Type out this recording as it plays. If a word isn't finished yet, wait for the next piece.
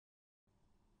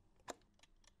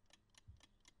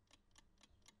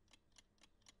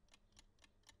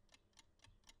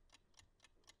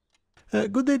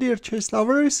Good day dear chess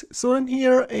lovers, Soren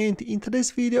here, and in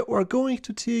today's video we're going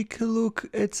to take a look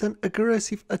at an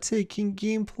aggressive attacking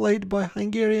game played by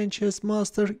Hungarian chess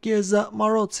master Geza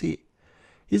Maroczy.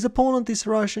 His opponent is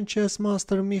Russian chess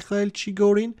master Mikhail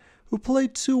Chigorin, who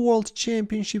played 2 World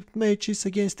Championship matches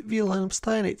against Wilhelm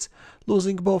Steinitz,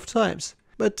 losing both times.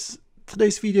 But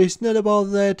today's video is not about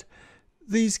that.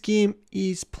 This game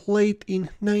is played in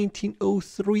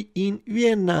 1903 in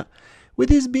Vienna. With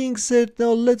this being said,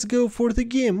 now let's go for the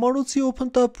game. Maroczy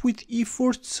opened up with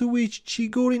e4, to which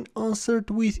Chigorin answered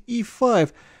with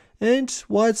e5. And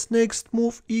White's next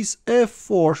move is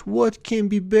f4. What can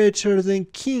be better than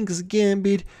King's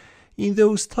Gambit in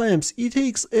those times? He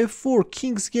takes f4,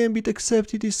 King's Gambit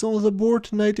accepted is on the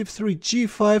board, knight f3,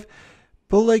 g5.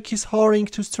 Black is hurrying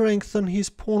to strengthen his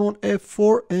pawn on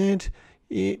f4, and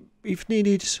if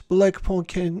needed, black pawn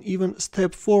can even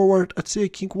step forward,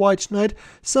 attacking white knight,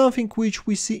 something which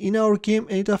we see in our game.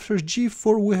 And after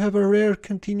g4 we have a rare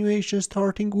continuation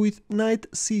starting with knight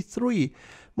c3.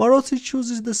 Maroczy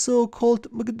chooses the so-called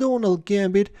MacDonnell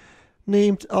Gambit,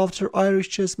 named after Irish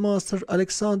chess master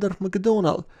Alexander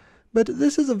MacDonnell. But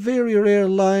this is a very rare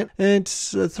line, and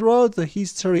throughout the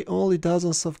history only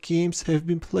dozens of games have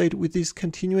been played with this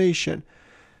continuation.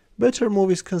 Better move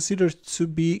is considered to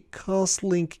be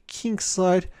castling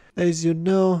kingside. As you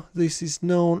know, this is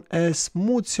known as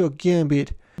Muzio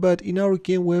Gambit, but in our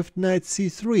game we have knight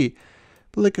c3.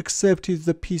 Black accepted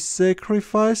the piece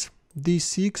sacrifice,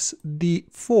 d6,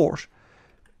 d4.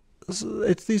 So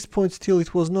at this point still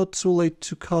it was not too late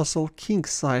to castle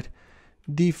kingside,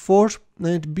 d4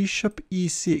 and bishop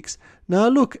e6. Now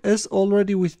look, as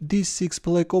already with d6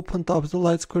 black opened up the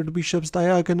light squared bishop's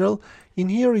diagonal, in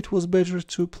here it was better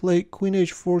to play queen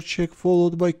h4 check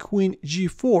followed by queen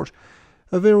g4.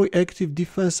 A very active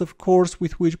defense, of course,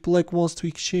 with which black wants to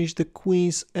exchange the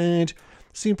queens and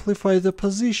simplify the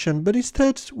position, but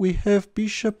instead we have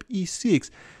bishop e6.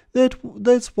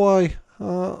 That's why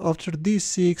after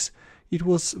d6 it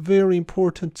was very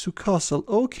important to castle.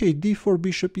 Okay, d4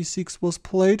 bishop e6 was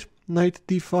played, knight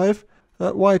d5.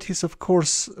 White is of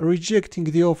course rejecting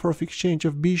the offer of exchange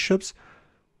of bishops.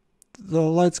 The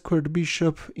light squared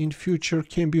bishop in future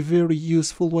can be very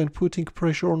useful when putting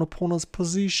pressure on opponent's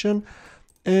position.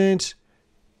 And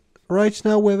right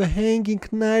now we have a hanging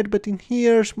knight, but in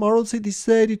here Maroczy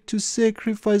decided to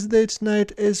sacrifice that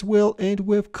knight as well, and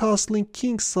we have castling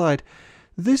kingside.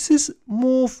 This is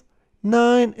move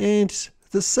 9 and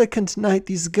the second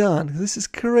knight is gone. This is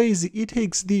crazy. It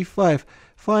takes d5.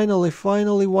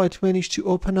 Finally white managed to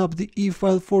open up the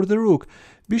e-file for the rook.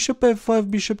 Bishop f5,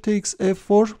 bishop takes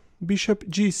f4, bishop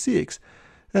g6.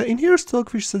 In here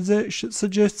Stockfish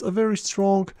suggests a very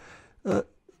strong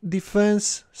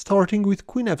defense starting with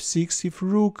queen f6. If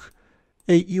rook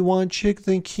a e1 check,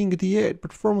 then king d8.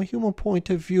 But from a human point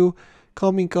of view,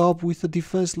 coming up with a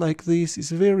defense like this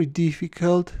is very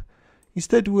difficult.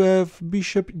 Instead we have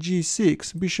bishop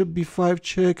g6, bishop b5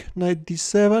 check, knight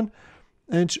d7,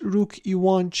 and rook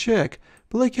e1 check.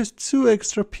 Black has 2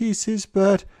 extra pieces,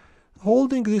 but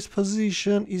holding this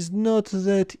position is not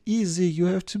that easy. You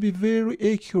have to be very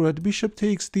accurate. Bishop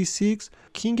takes d6,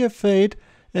 king f8,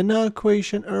 and now a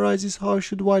question arises: how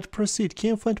should white proceed?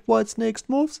 Can you find white's next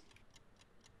moves?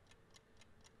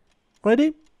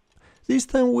 Ready? This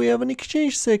time we have an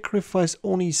exchange sacrifice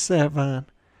on e7.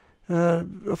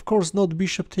 Of course not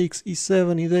bishop takes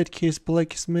e7, in that case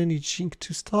black is managing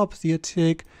to stop the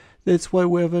attack. That's why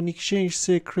we have an exchange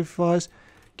sacrifice,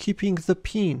 keeping the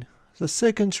pin. The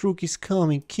second rook is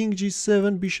coming, king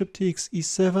g7, bishop takes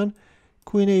e7,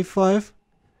 queen a5,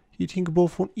 hitting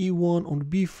both on e1, on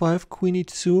b5, queen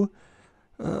e2,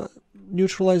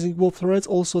 neutralizing both threats.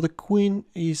 Also the queen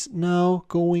is now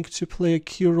going to play a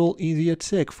key role in the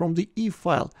attack from the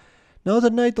e-file. Now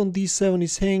the knight on d7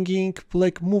 is hanging,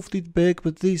 black moved it back,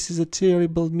 but this is a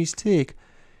terrible mistake.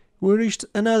 We reached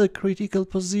another critical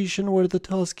position where the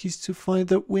task is to find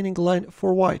the winning line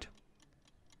for white.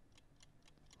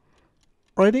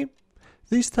 Ready?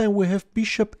 This time we have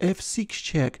bishop f6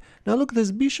 check. Now look,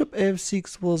 this bishop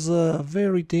f6 was a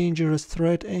very dangerous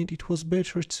threat, and it was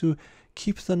better to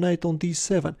keep the knight on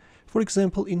d7. For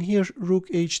example, in here rook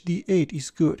h d8 is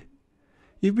good.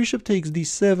 If bishop takes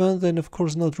d7, then of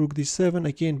course not rook d7,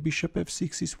 again bishop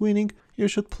f6 is winning. You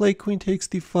should play queen takes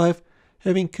d5,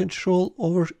 having control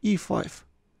over e5.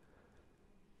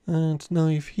 And now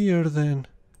if here, then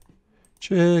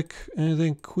check, and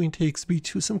then queen takes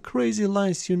b2. Some crazy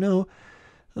lines, you know.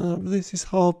 This is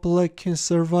how black can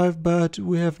survive, but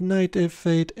we have knight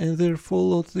f8, and there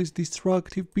followed this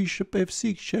destructive bishop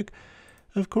f6 check.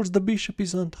 Of course the bishop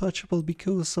is untouchable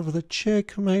because of the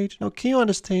checkmate. Now can you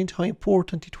understand how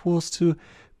important it was to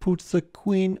put the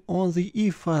queen on the e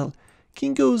file.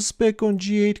 King goes back on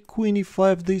g8, queen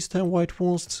e5. This time white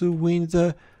wants to win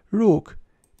the rook.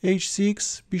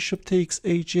 h6, bishop takes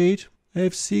h8,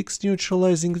 f6,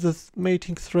 neutralizing the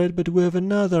mating threat, but we have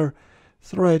another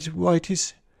threat. White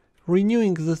is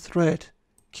renewing the threat.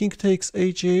 King takes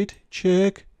h8,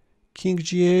 check, king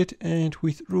g8, and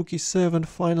with rook e7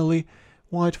 finally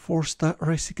white forced a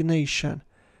resignation.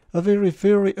 A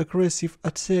very aggressive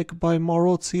attack by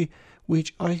Maroczy,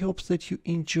 which I hope that you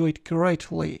enjoyed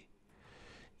greatly.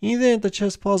 In the end, the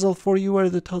chess puzzle for you where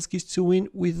the task is to win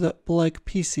with the black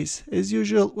pieces. As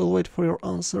usual, we'll wait for your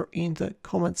answer in the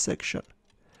comment section.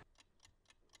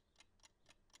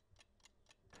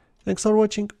 Thanks for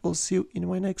watching, I'll see you in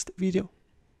my next video.